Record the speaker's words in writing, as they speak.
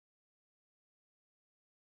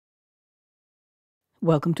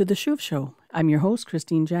Welcome to the Shuv Show. I'm your host,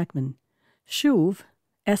 Christene Jackman. Shuv,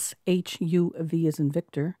 S.H.U.V as in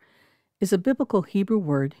Victor, is a biblical Hebrew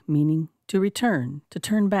word meaning to return, to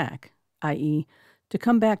turn back, i.e., to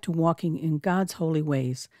come back to walking in God's holy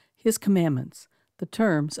ways, His commandments, the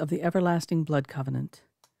terms of the everlasting blood covenant.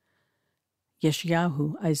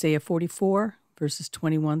 Yeshayahu, Isaiah 44, verses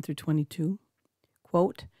 21 through 22,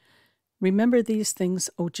 quote, "Remember these things,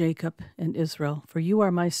 O Jacob and Israel, for you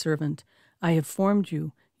are my servant. I have formed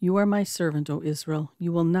you. You are my servant, O Israel.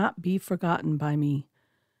 You will not be forgotten by me.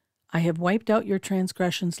 I have wiped out your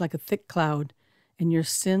transgressions like a thick cloud, and your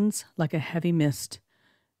sins like a heavy mist.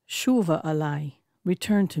 Shuva alai,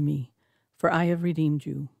 return to me, for I have redeemed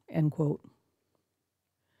you." End quote.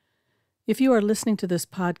 If you are listening to this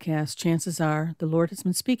podcast, chances are the Lord has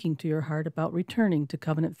been speaking to your heart about returning to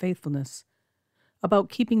covenant faithfulness, about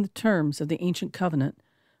keeping the terms of the ancient covenant,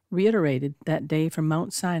 reiterated that day from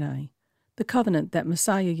Mount Sinai, the covenant that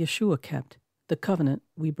Messiah Yeshua kept, the covenant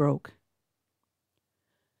we broke.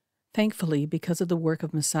 Thankfully, because of the work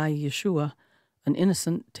of Messiah Yeshua, an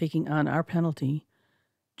innocent taking on our penalty,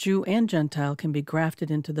 Jew and Gentile can be grafted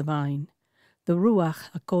into the vine. The Ruach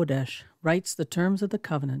HaKodesh writes the terms of the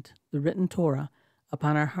covenant, the written Torah,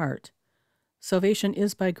 upon our heart. Salvation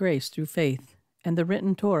is by grace through faith, and the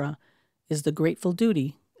written Torah is the grateful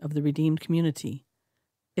duty of the redeemed community.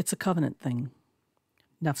 It's a covenant thing.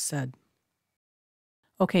 Enough said.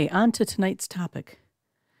 Okay, on to tonight's topic.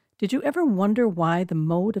 Did you ever wonder why the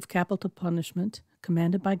mode of capital punishment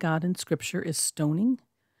commanded by God in Scripture is stoning?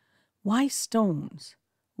 Why stones?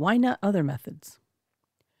 Why not other methods?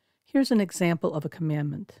 Here's an example of a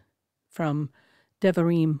commandment from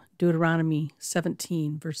Devarim, Deuteronomy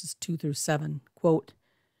 17, verses 2 through 7. Quote,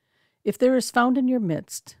 "If there is found in your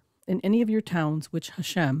midst, in any of your towns which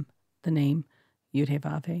Hashem, the name,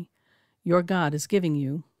 Yud-Heh-Vav-Heh, your God is giving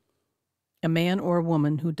you, a man or a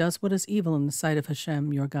woman who does what is evil in the sight of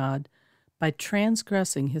Hashem, your God, by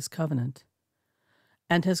transgressing his covenant,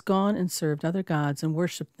 and has gone and served other gods and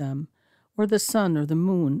worshipped them, or the sun or the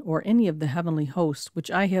moon, or any of the heavenly hosts, which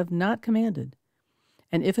I have not commanded,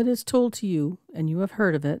 and if it is told to you, and you have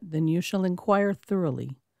heard of it, then you shall inquire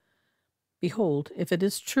thoroughly. Behold, if it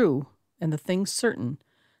is true, and the thing certain,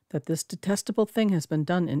 that this detestable thing has been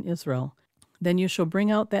done in Israel, then you shall bring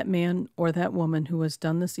out that man or that woman who has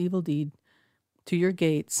done this evil deed to your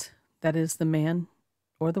gates, that is, the man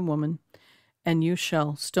or the woman, and you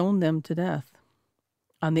shall stone them to death.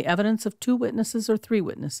 On the evidence of 2 witnesses or 3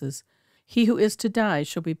 witnesses, he who is to die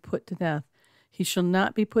shall be put to death. He shall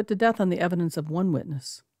not be put to death on the evidence of 1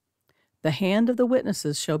 witness. The hand of the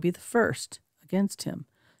witnesses shall be the first against him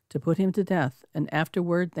to put him to death, and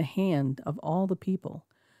afterward the hand of all the people.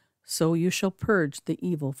 So you shall purge the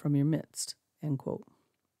evil from your midst." End quote.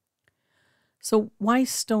 So why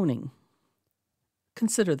stoning?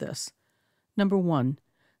 Consider this. Number 1,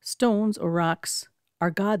 stones or rocks are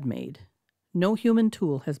God-made. No human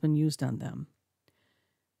tool has been used on them.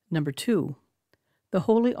 Number 2, the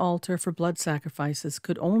holy altar for blood sacrifices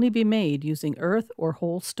could only be made using earth or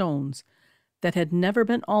whole stones that had never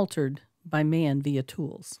been altered by man via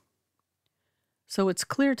tools. So it's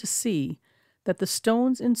clear to see that the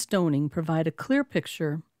stones in stoning provide a clear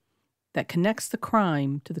picture that connects the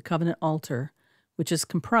crime to the covenant altar, which is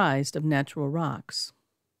comprised of natural rocks.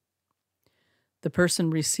 The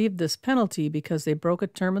person received this penalty because they broke a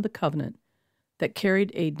term of the covenant that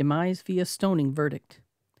carried a demise via stoning verdict.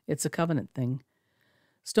 It's a covenant thing.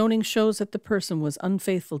 Stoning shows that the person was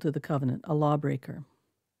unfaithful to the covenant, a lawbreaker.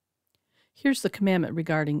 Here's the commandment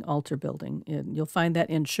regarding altar building. You'll find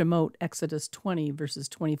that in Shemot, Exodus 20, verses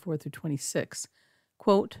 24 through 26.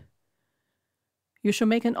 Quote, "You shall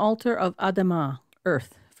make an altar of Adamah,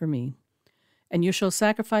 earth, for me, and you shall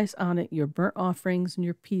sacrifice on it your burnt offerings and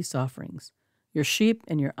your peace offerings, your sheep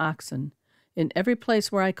and your oxen, in every place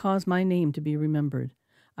where I cause my name to be remembered.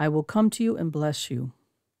 I will come to you and bless you.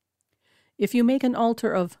 If you make an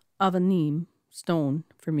altar of avanim, stone,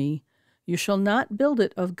 for me, you shall not build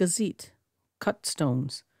it of gazit, cut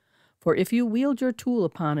stones, for if you wield your tool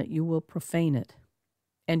upon it, you will profane it.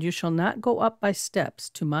 And you shall not go up by steps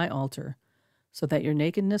to my altar, so that your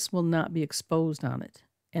nakedness will not be exposed on it."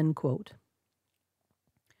 End quote.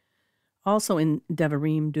 Also in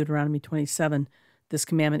Devarim, Deuteronomy 27, this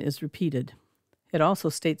commandment is repeated. It also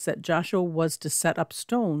states that Joshua was to set up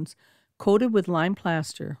stones coated with lime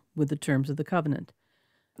plaster with the terms of the covenant.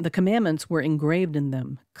 The commandments were engraved in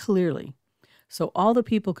them clearly, so all the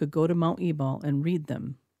people could go to Mount Ebal and read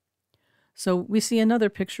them. So we see another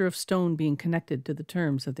picture of stone being connected to the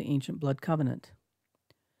terms of the ancient blood covenant.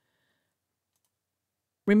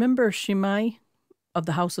 Remember Shimei of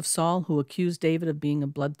the house of Saul, who accused David of being a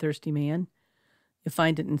bloodthirsty man? You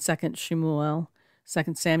find it in 2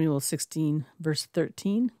 Samuel 16, verse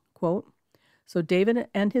 13, quote, "So David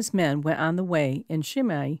and his men went on the way, and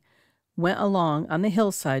Shimei went along on the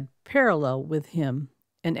hillside parallel with him,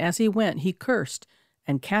 and as he went, he cursed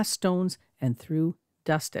and cast stones and threw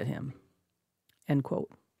dust at him." End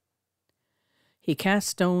quote. He cast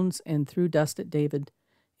stones and threw dust at David,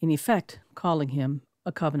 in effect calling him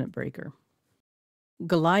a covenant breaker.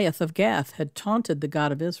 Goliath of Gath had taunted the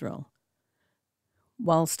God of Israel.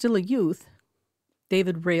 While still a youth,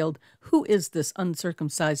 David railed, "Who is this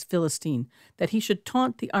uncircumcised Philistine, that he should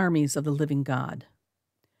taunt the armies of the living God?"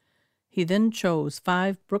 He then chose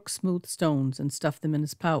 5 brook-smooth stones and stuffed them in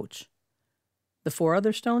his pouch. The 4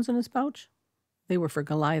 other stones in his pouch? They were for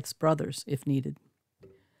Goliath's brothers, if needed.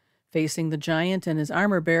 Facing the giant and his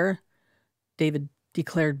armor-bearer, David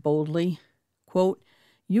declared boldly, quote,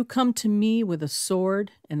 "You come to me with a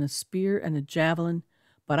sword and a spear and a javelin,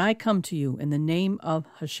 but I come to you in the name of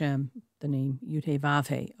Hashem," the name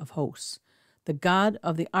Yud-Heh-Vav-Heh of hosts, "the God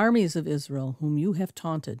of the armies of Israel, whom you have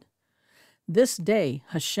taunted. This day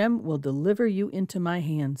Hashem will deliver you into my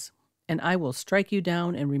hands, and I will strike you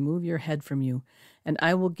down and remove your head from you, and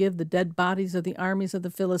I will give the dead bodies of the armies of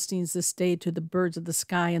the Philistines this day to the birds of the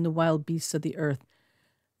sky and the wild beasts of the earth,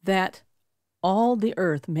 that all the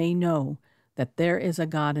earth may know that there is a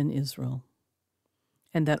God in Israel,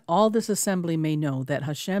 and that all this assembly may know that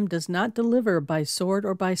Hashem does not deliver by sword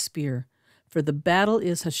or by spear, for the battle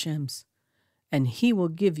is Hashem's, and he will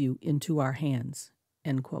give you into our hands."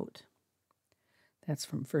 End quote. That's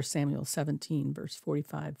from 1 Samuel 17, verse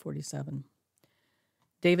 45-47.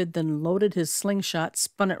 David then loaded his slingshot,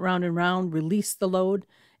 spun it round and round, released the load,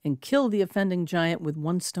 and killed the offending giant with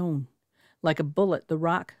 1 stone. Like a bullet, the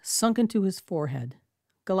rock sunk into his forehead.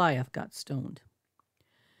 Goliath got stoned.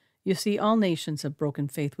 You see, all nations have broken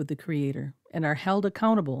faith with the Creator and are held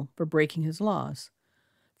accountable for breaking his laws.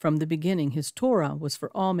 From the beginning, his Torah was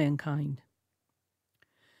for all mankind.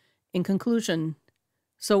 In conclusion,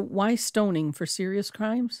 so why stoning for serious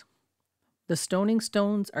crimes? The stoning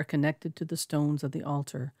stones are connected to the stones of the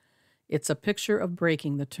altar. It's a picture of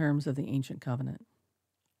breaking the terms of the ancient covenant.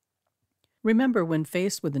 Remember, when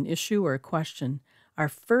faced with an issue or a question, our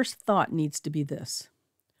first thought needs to be this: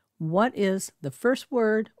 what is the first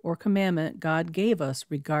word or commandment God gave us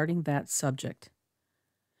regarding that subject?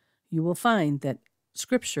 You will find that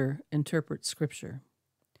Scripture interprets Scripture.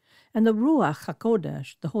 And the Ruach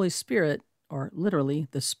HaKodesh, the Holy Spirit, or literally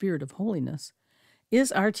the Spirit of Holiness,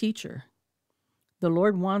 is our teacher. The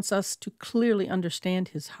Lord wants us to clearly understand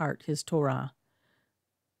his heart, his Torah.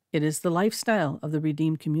 It is the lifestyle of the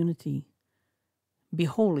redeemed community. "Be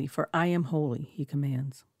holy, for I am holy," he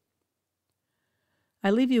commands.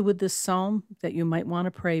 I leave you with this psalm that you might want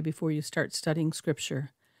to pray before you start studying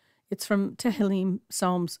Scripture. It's from Tehillim,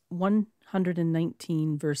 Psalms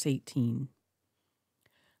 119, verse 18.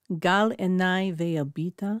 "Gal enai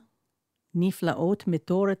ve'abita, niflaot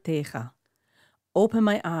metoratecha. Open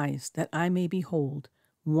my eyes that I may behold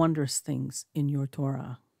wondrous things in your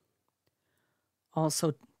Torah."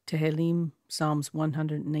 Also, Tehillim, Psalms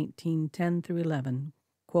 119, 10-11,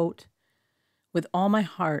 quote, "With all my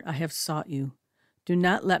heart I have sought you. Do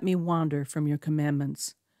not let me wander from your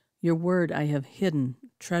commandments. Your word I have hidden,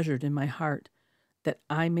 treasured in my heart, that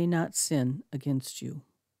I may not sin against you."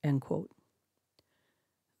 End quote.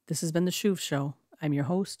 This has been the Shuv Show. I'm your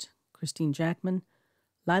host, Christene Jackman.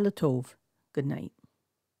 Laila Tov. Good night.